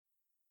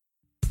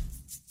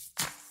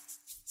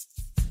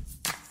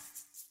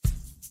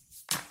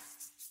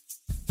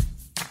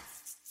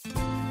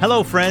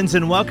Hello, friends,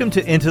 and welcome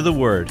to Into the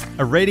Word,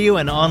 a radio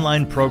and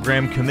online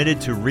program committed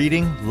to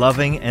reading,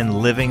 loving, and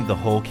living the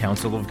whole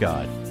counsel of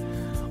God.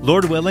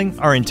 Lord willing,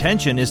 our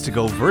intention is to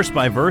go verse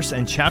by verse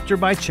and chapter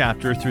by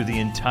chapter through the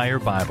entire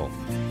Bible.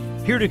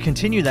 Here to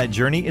continue that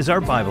journey is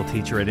our Bible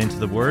teacher at Into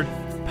the Word,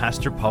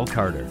 Pastor Paul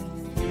Carter.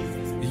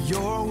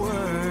 Your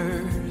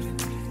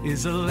word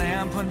is a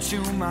lamp unto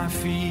my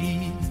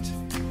feet.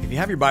 If you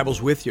have your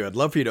Bibles with you, I'd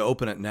love for you to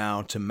open it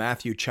now to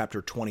Matthew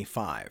chapter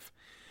 25.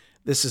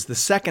 This is the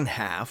second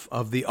half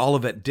of the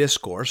Olivet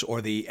Discourse,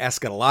 or the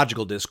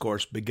eschatological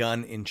discourse,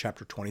 begun in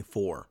chapter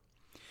 24.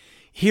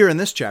 Here in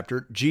this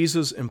chapter,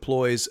 Jesus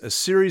employs a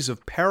series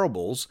of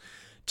parables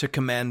to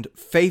commend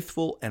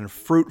faithful and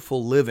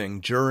fruitful living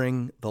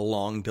during the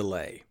long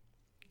delay.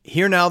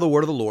 Hear now the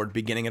word of the Lord,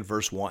 beginning at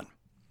verse 1.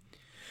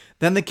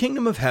 Then the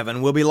kingdom of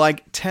heaven will be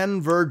like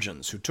 10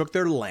 virgins who took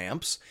their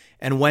lamps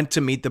and went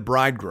to meet the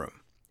bridegroom.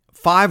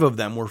 5 of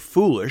them were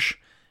foolish,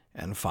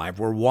 and 5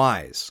 were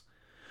wise.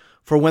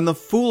 For when the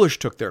foolish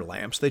took their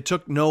lamps, they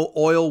took no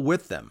oil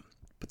with them,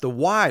 but the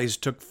wise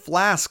took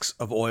flasks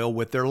of oil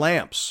with their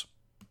lamps.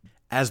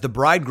 As the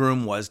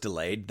bridegroom was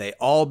delayed, they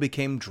all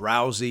became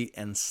drowsy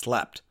and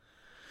slept.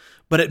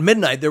 But at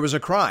midnight there was a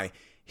cry,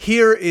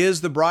 "Here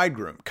is the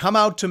bridegroom, come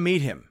out to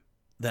meet him."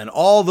 Then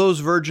all those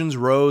virgins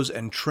rose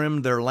and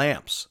trimmed their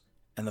lamps.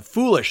 And the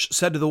foolish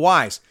said to the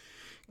wise,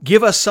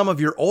 "Give us some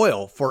of your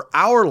oil, for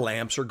our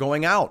lamps are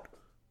going out."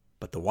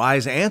 But the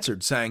wise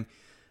answered, saying,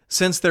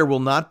 "Since there will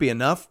not be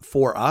enough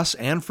for us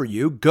and for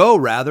you, go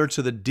rather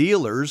to the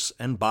dealers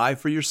and buy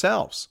for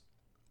yourselves."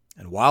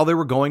 And while they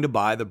were going to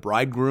buy, the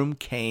bridegroom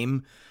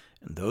came,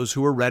 and those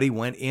who were ready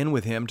went in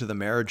with him to the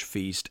marriage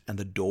feast, and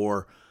the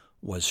door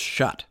was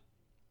shut.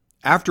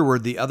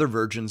 Afterward the other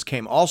virgins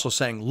came also,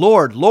 saying,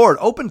 "Lord, Lord,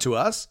 open to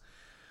us."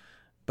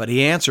 But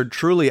he answered,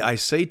 "Truly I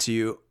say to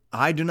you,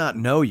 I do not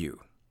know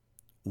you.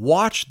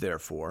 Watch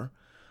therefore,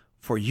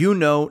 for you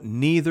know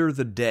neither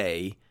the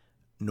day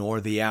nor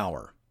the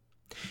hour."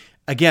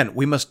 Again,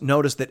 we must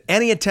notice that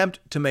any attempt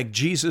to make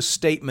Jesus'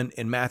 statement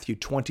in Matthew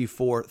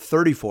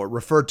 24:34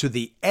 refer to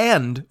the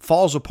end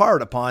falls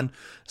apart upon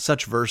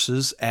such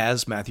verses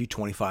as Matthew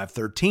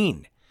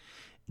 25:13.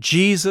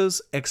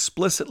 Jesus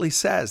explicitly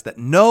says that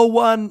no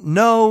one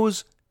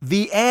knows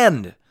the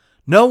end.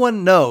 No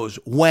one knows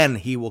when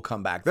he will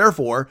come back.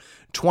 Therefore,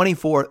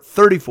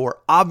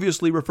 24:34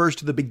 obviously refers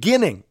to the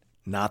beginning,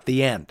 not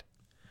the end.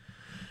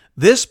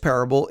 This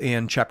parable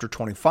in chapter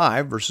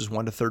 25, verses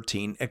 1 to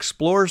 13,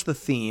 explores the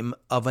theme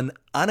of an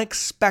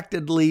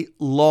unexpectedly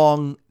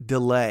long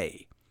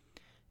delay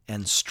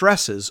and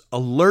stresses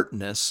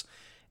alertness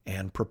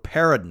and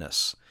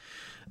preparedness.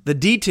 The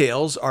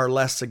details are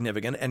less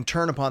significant and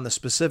turn upon the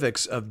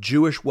specifics of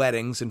Jewish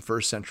weddings in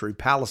first century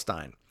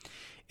Palestine.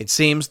 It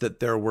seems that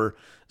there were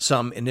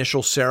some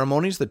initial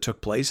ceremonies that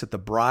took place at the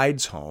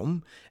bride's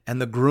home, and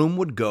the groom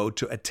would go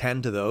to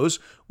attend to those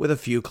with a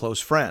few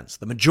close friends.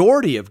 The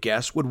majority of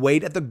guests would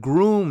wait at the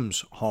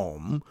groom's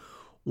home,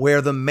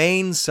 where the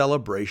main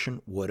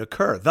celebration would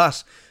occur.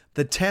 Thus,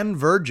 the 10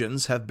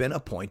 virgins have been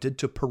appointed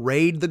to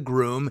parade the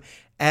groom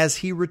as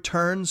he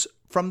returns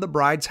from the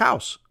bride's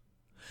house.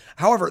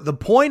 However, the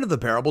point of the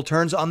parable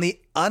turns on the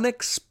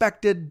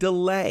unexpected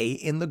delay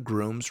in the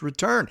groom's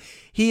return.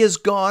 He is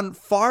gone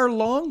far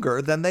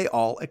longer than they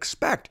all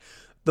expect.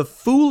 The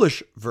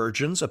foolish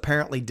virgins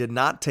apparently did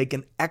not take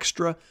an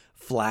extra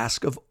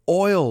flask of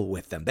oil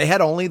with them. They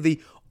had only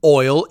the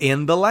oil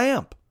in the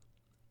lamp.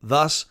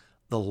 Thus,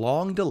 the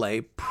long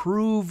delay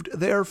proved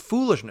their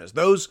foolishness.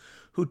 Those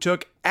who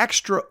took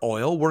extra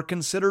oil were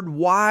considered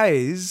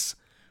wise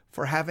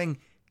for having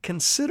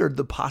considered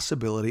the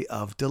possibility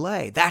of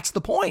delay. That's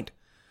the point.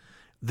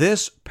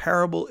 This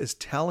parable is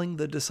telling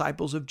the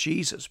disciples of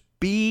Jesus,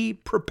 be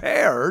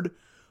prepared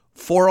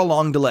for a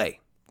long delay.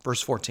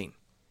 Verse 14.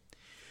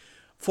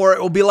 For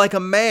it will be like a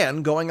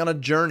man going on a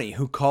journey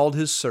who called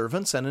his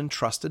servants and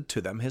entrusted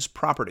to them his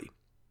property.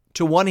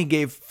 To one he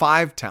gave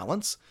 5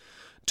 talents,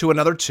 to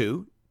another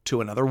 2, to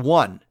another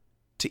 1,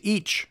 to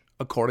each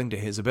according to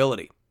his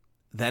ability.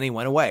 Then he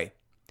went away.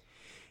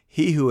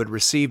 He who had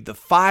received the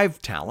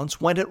 5 talents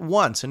went at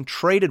once and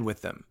traded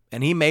with them,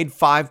 and he made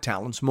 5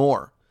 talents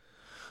more.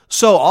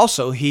 So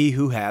also he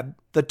who had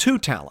the 2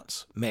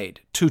 talents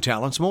made 2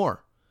 talents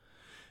more.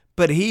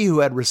 But he who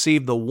had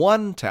received the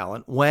 1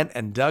 talent went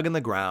and dug in the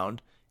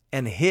ground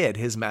and hid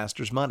his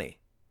master's money.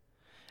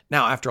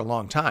 Now after a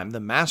long time,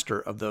 the master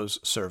of those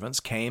servants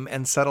came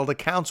and settled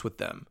accounts with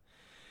them.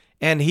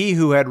 And he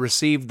who had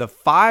received the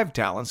 5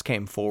 talents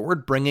came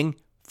forward, bringing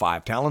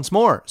 5 talents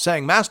more,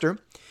 saying, "Master,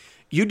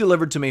 you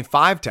delivered to me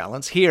 5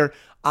 talents. Here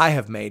I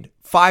have made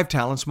 5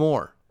 talents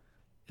more."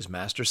 His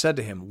master said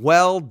to him,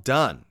 "Well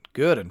done,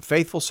 good and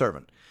faithful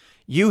servant.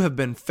 You have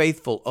been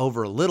faithful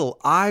over a little.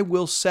 I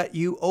will set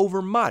you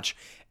over much.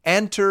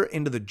 Enter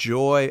into the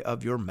joy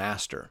of your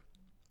master."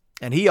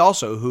 And he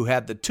also, who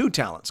had the 2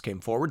 talents,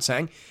 came forward,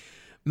 saying,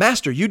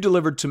 "Master, you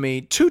delivered to me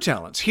 2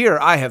 talents. Here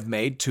I have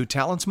made 2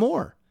 talents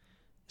more."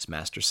 His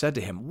master said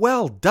to him,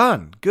 "Well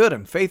done, good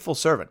and faithful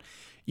servant.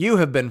 You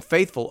have been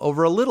faithful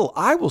over a little.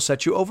 I will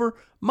set you over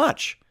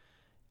much.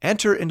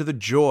 enter into the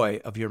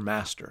joy of your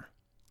master.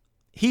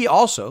 He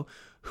also,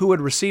 who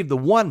had received the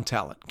 1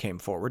 talent, came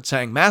forward,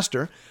 saying,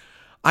 Master,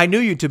 I knew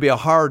you to be a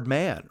hard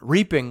man,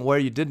 reaping where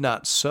you did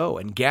not sow,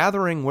 and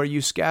gathering where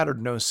you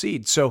scattered no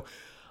seed. So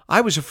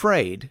I was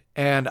afraid,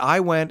 and I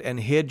went and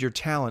hid your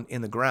talent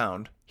in the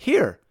ground.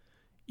 Here,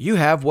 you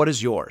have what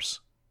is yours.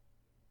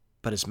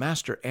 But his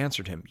master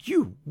answered him,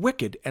 You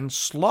wicked and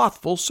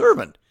slothful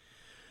servant!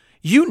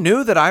 You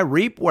knew that I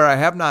reap where I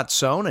have not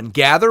sown, and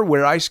gather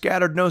where I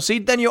scattered no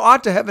seed. Then you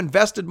ought to have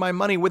invested my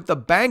money with the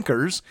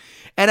bankers,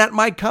 and at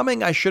my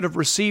coming I should have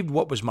received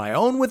what was my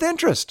own with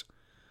interest.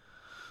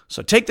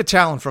 So take the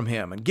talent from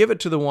him, and give it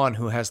to the one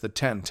who has the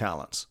 10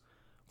 talents.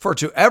 For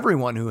to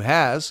everyone who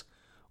has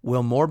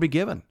will more be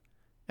given,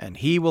 and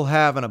he will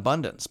have an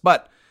abundance.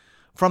 But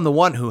from the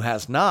one who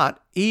has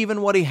not,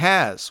 even what he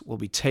has will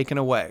be taken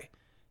away.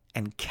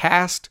 And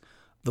cast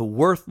the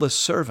worthless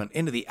servant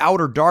into the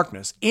outer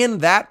darkness. In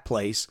that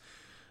place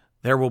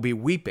there will be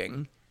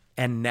weeping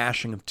and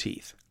gnashing of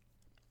teeth.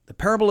 The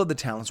parable of the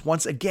talents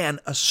once again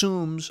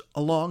assumes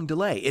a long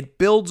delay. It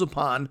builds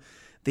upon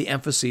the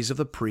emphases of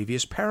the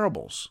previous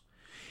parables.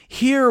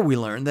 Here we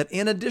learn that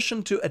in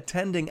addition to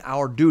attending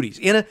our duties,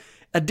 in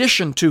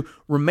addition to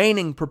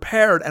remaining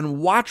prepared and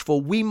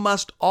watchful, we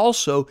must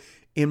also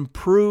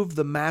improve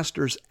the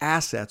master's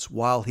assets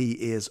while he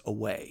is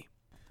away.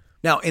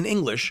 Now, in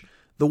English,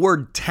 the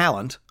word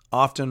talent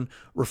often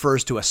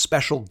refers to a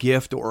special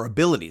gift or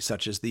ability,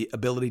 such as the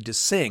ability to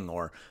sing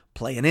or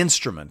play an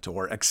instrument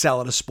or excel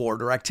at a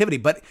sport or activity.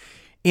 But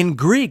in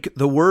Greek,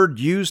 the word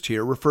used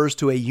here refers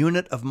to a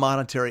unit of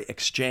monetary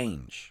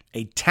exchange.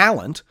 A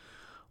talent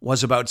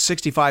was about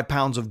 65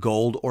 pounds of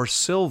gold or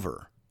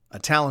silver. A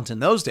talent in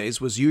those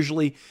days was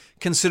usually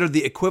considered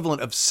the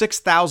equivalent of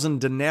 6,000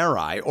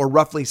 denarii, or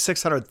roughly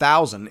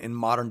 600,000 in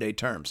modern day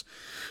terms.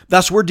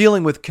 Thus, we're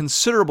dealing with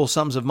considerable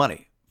sums of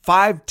money.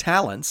 5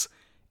 talents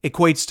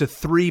equates to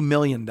 $3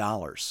 million.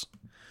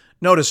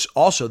 Notice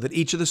also that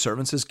each of the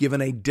servants is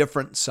given a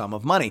different sum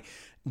of money.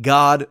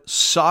 God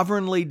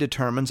sovereignly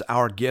determines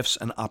our gifts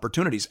and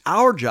opportunities.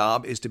 Our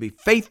job is to be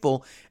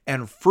faithful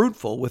and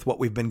fruitful with what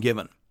we've been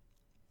given.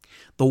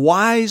 The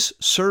wise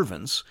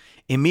servants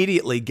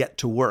immediately get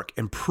to work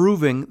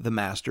improving the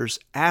master's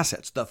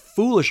assets. The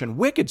foolish and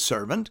wicked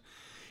servant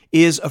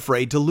is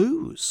afraid to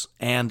lose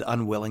and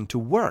unwilling to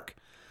work,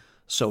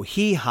 so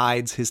he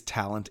hides his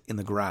talent in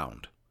the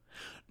ground.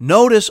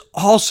 Notice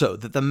also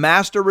that the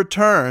master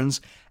returns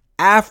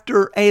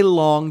after a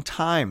long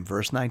time,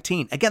 verse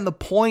 19. Again, the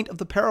point of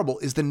the parable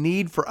is the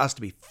need for us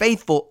to be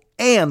faithful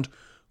and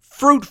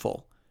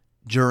fruitful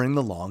during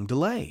the long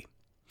delay.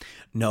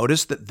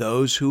 Notice that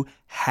those who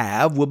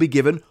have will be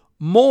given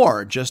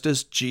more, just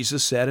as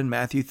Jesus said in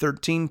Matthew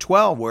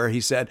 13:12, where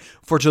he said,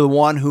 For to the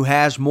one who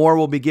has more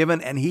will be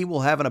given, and he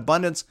will have an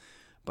abundance,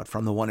 but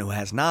from the one who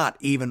has not,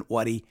 even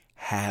what he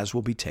has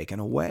will be taken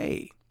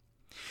away.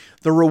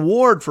 The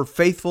reward for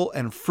faithful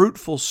and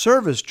fruitful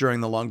service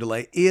during the long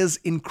delay is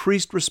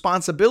increased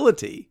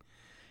responsibility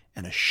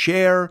and a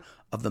share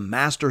of the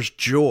master's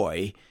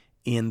joy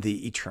in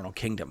the eternal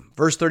kingdom.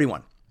 Verse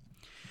 31,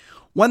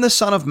 When the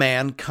Son of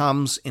Man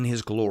comes in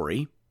his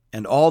glory,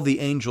 and all the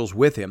angels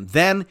with him,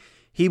 then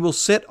he will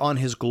sit on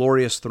his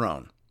glorious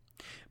throne.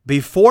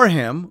 Before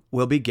him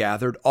will be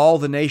gathered all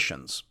the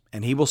nations,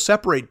 and he will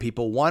separate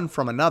people one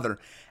from another,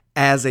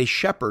 as a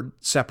shepherd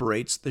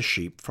separates the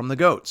sheep from the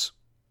goats.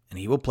 And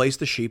he will place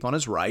the sheep on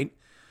his right,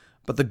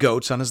 but the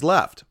goats on his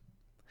left.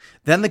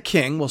 Then the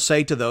king will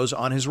say to those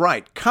on his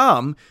right,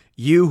 Come,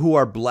 you who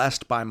are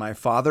blessed by my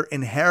Father,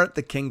 inherit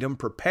the kingdom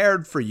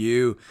prepared for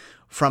you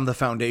from the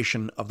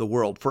foundation of the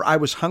world. For I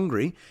was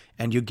hungry,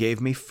 and you gave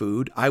me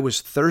food. I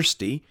was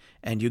thirsty,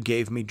 and you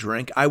gave me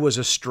drink. I was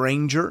a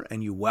stranger,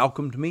 and you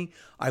welcomed me.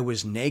 I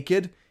was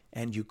naked,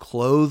 and you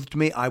clothed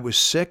me. I was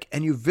sick,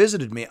 and you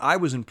visited me. I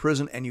was in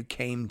prison, and you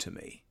came to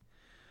me.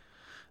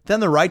 Then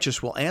the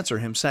righteous will answer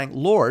him, saying,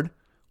 Lord,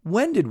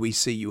 when did we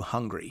see you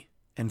hungry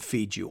and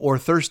feed you, or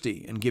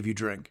thirsty and give you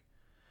drink?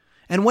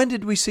 And when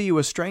did we see you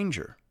a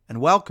stranger and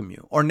welcome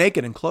you, or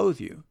naked and clothe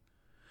you?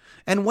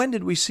 And when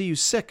did we see you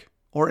sick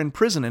or in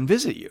prison and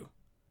visit you?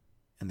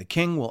 And the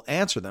king will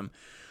answer them,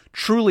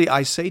 Truly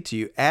I say to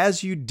you,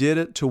 as you did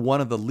it to one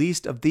of the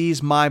least of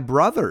these my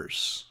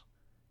brothers,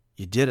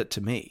 you did it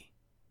to me.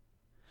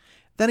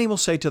 Then he will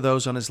say to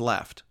those on his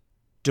left,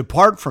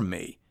 Depart from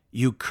me,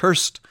 you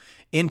cursed,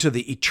 into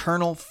the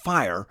eternal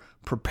fire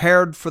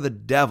prepared for the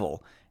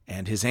devil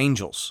and his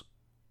angels.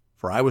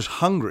 For I was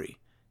hungry,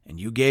 and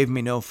you gave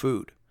me no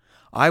food.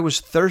 I was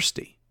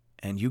thirsty,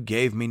 and you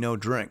gave me no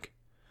drink.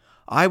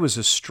 I was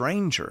a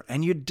stranger,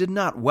 and you did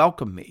not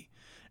welcome me.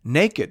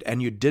 Naked,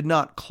 and you did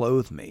not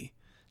clothe me.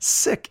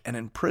 Sick and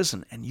in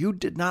prison, and you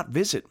did not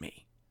visit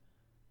me.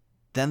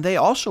 Then they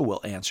also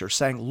will answer,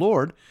 saying,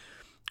 Lord,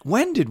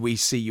 when did we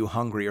see you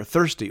hungry or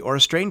thirsty or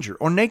a stranger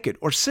or naked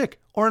or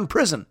sick or in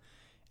prison,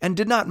 and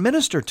did not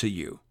minister to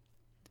you?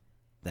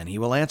 Then he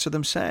will answer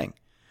them, saying,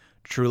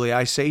 Truly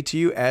I say to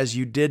you, as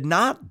you did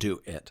not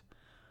do it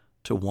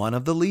to one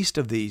of the least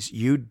of these,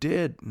 you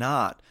did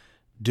not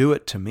do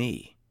it to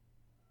me.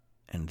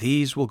 And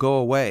these will go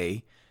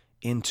away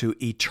into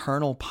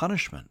eternal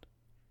punishment,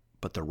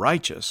 but the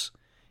righteous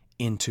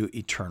into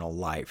eternal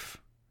life.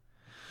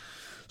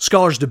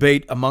 Scholars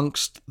debate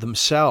amongst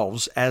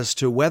themselves as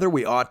to whether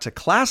we ought to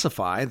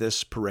classify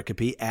this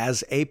pericope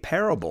as a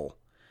parable.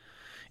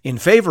 In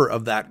favor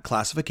of that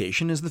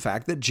classification is the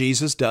fact that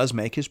Jesus does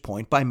make his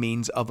point by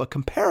means of a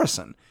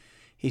comparison.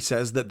 He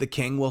says that the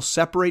king will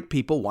separate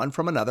people one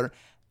from another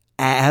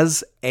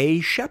as a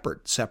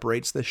shepherd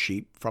separates the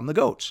sheep from the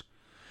goats.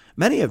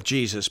 Many of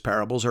Jesus'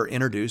 parables are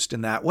introduced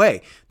in that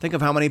way. Think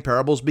of how many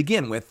parables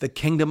begin with, "The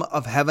kingdom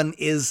of heaven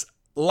is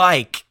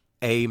like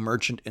a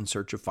merchant in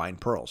search of fine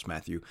pearls,"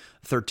 Matthew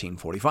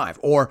 13:45.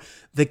 Or,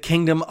 "The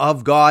kingdom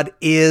of God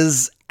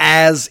is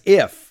as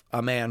if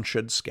a man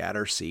should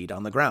scatter seed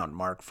on the ground,"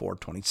 Mark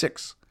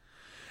 4:26.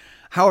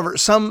 However,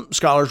 some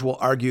scholars will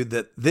argue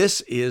that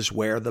this is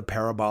where the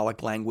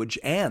parabolic language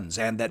ends,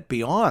 and that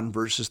beyond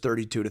verses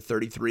 32 to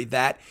 33,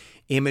 that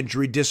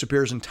imagery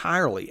disappears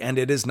entirely, and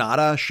it is not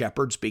a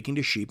shepherd speaking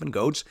to sheep and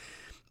goats.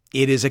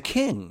 It is a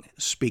king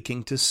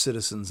speaking to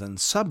citizens and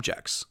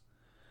subjects.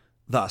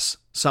 Thus,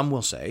 some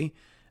will say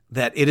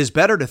that it is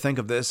better to think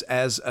of this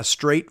as a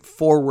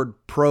straightforward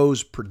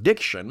prose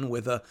prediction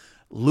with a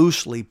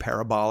loosely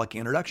parabolic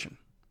introduction.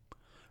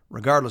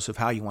 Regardless of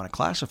how you want to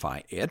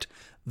classify it,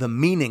 the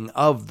meaning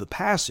of the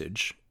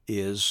passage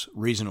is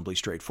reasonably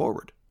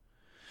straightforward.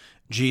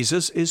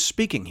 Jesus is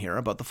speaking here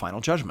about the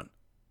final judgment.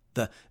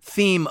 The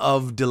theme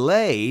of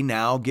delay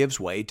now gives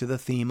way to the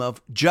theme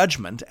of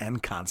judgment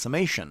and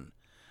consummation.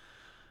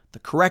 The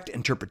correct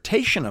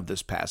interpretation of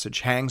this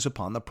passage hangs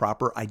upon the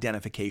proper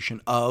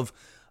identification of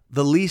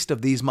the least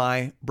of these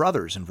my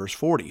brothers in verse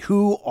 40.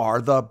 Who are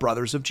the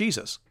brothers of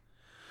Jesus?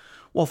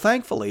 Well,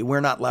 thankfully, we're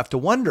not left to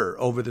wonder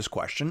over this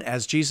question,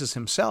 as Jesus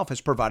himself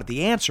has provided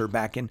the answer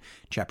back in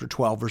chapter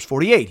 12, verse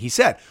 48. He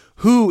said,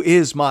 "Who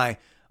is my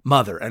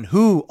mother, and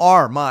who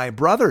are my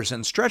brothers?"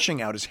 And stretching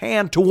out his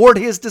hand toward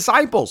his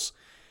disciples,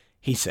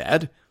 he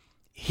said,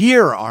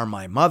 "Here are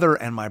my mother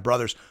and my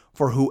brothers,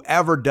 for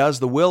whoever does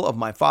the will of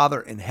my Father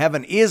in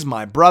heaven is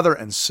my brother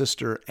and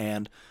sister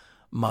and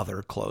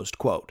mother," closed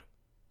quote.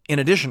 In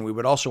addition, we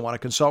would also want to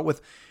consult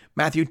with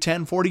Matthew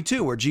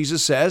 10:42, where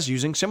Jesus says,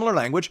 using similar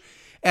language,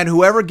 "And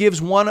whoever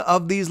gives one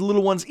of these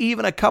little ones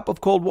even a cup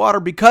of cold water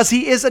because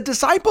he is a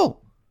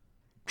disciple,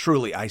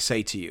 truly I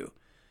say to you,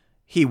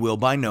 he will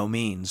by no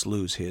means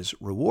lose his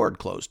reward,"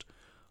 closed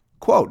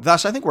quote.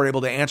 Thus, I think we're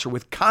able to answer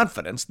with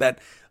confidence that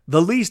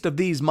the least of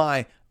these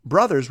my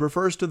brothers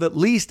refers to the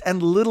least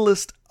and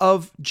littlest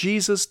of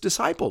Jesus'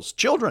 disciples,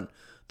 children,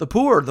 the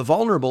poor, the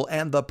vulnerable,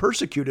 and the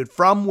persecuted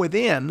from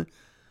within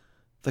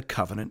the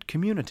covenant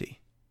community.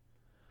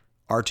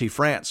 R.T.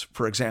 France,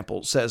 for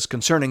example, says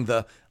concerning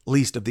the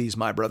least of these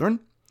my brethren,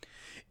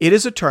 "It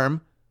is a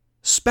term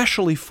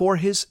specially for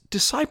his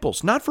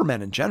disciples, not for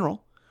men in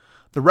general.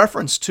 The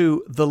reference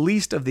to the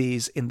least of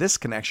these in this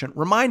connection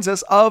reminds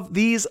us of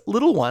these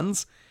little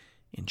ones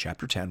in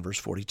chapter 10, verse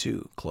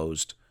 42,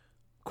 closed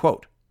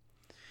quote."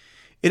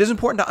 It is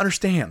important to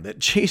understand that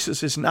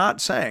Jesus is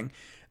not saying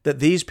that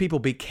these people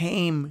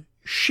became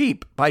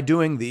sheep by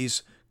doing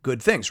these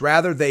good things.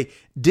 Rather, they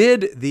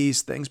did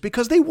these things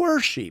because they were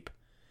sheep.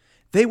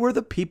 They were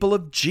the people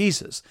of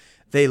Jesus.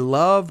 They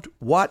loved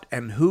what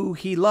and who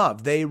he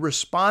loved. They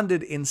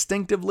responded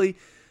instinctively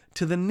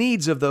to the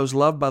needs of those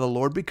loved by the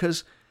Lord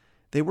because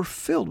they were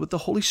filled with the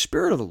Holy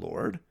Spirit of the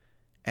Lord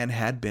and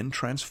had been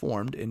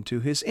transformed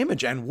into his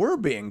image and were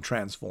being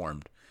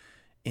transformed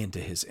into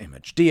his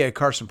image. D.A.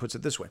 Carson puts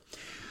it this way: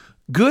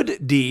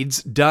 "Good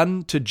deeds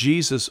done to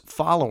Jesus'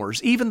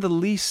 followers, even the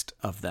least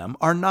of them,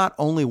 are not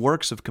only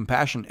works of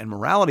compassion and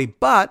morality,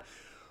 but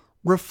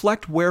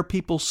reflect where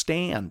people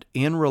stand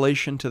in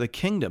relation to the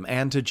kingdom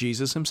and to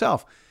Jesus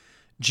himself.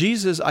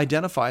 Jesus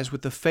identifies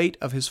with the fate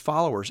of his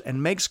followers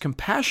and makes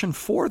compassion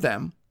for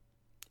them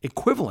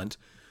equivalent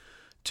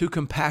to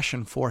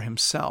compassion for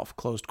himself,"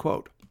 closed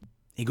quote.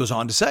 He goes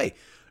on to say,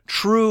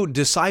 "True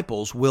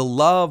disciples will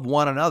love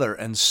one another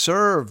and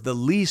serve the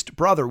least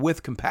brother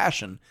with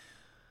compassion.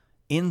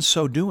 In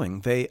so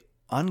doing, they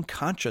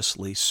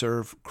unconsciously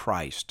serve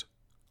Christ,"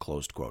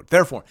 closed quote.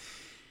 Therefore,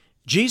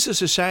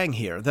 Jesus is saying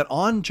here that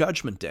on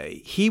Judgment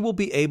Day, he will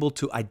be able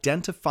to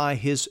identify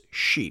his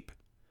sheep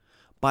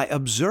by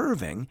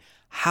observing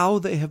how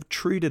they have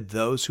treated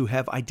those who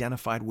have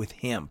identified with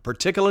him,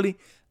 particularly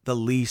the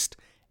least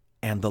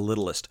and the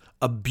littlest.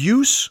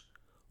 Abuse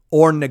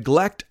or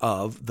neglect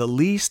of the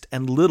least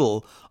and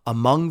little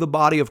among the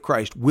body of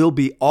Christ will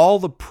be all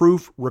the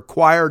proof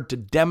required to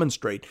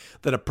demonstrate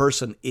that a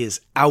person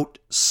is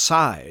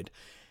outside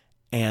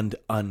and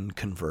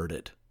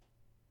unconverted.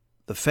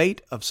 The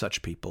fate of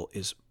such people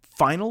is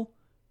final,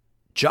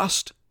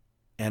 just,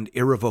 and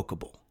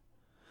irrevocable.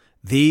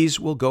 These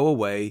will go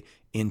away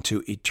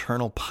into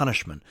eternal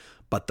punishment,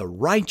 but the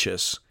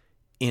righteous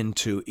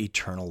into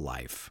eternal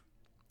life.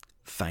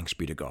 Thanks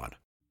be to God.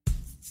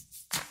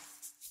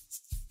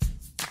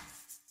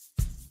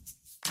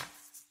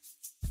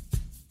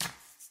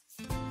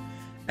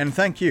 And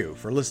thank you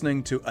for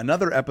listening to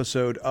another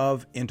episode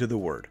of Into the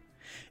Word.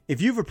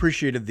 If you've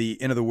appreciated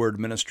the Into the Word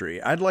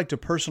ministry, I'd like to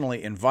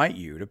personally invite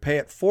you to pay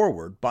it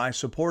forward by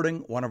supporting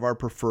one of our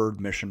preferred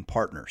mission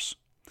partners.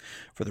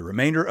 For the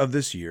remainder of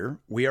this year,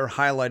 we are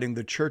highlighting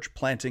the church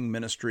planting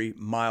ministry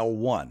Mile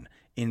One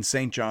in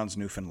St. John's,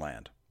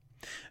 Newfoundland.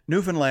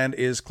 Newfoundland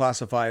is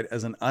classified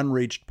as an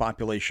unreached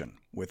population,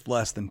 with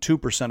less than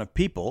 2% of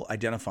people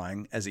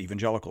identifying as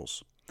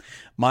evangelicals.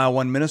 Mile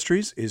One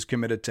Ministries is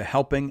committed to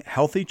helping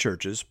healthy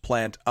churches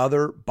plant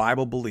other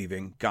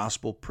Bible-believing,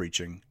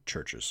 gospel-preaching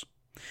churches.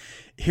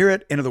 Here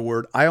at Into the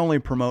Word, I only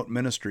promote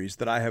ministries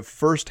that I have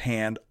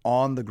first-hand,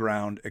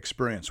 on-the-ground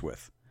experience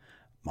with.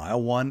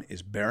 Mile One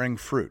is bearing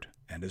fruit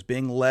and is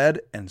being led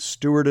and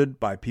stewarded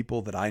by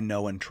people that I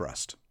know and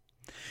trust.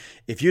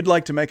 If you'd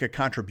like to make a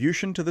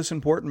contribution to this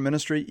important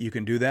ministry, you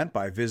can do that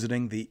by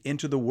visiting the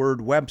Into the Word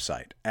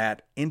website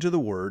at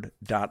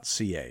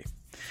intotheword.ca.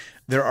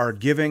 There are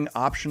giving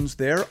options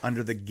there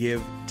under the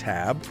Give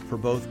tab for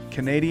both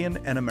Canadian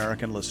and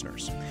American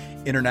listeners.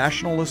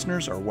 International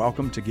listeners are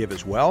welcome to give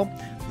as well,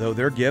 though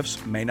their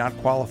gifts may not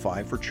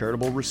qualify for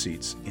charitable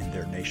receipts in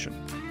their nation.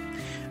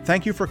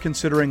 Thank you for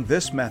considering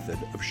this method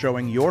of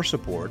showing your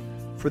support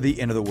for the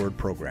Into the Word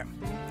program.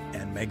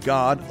 And may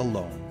God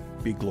alone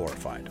be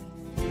glorified.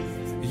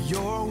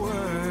 Your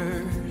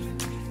word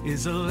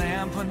is a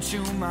lamp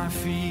unto my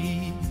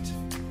feet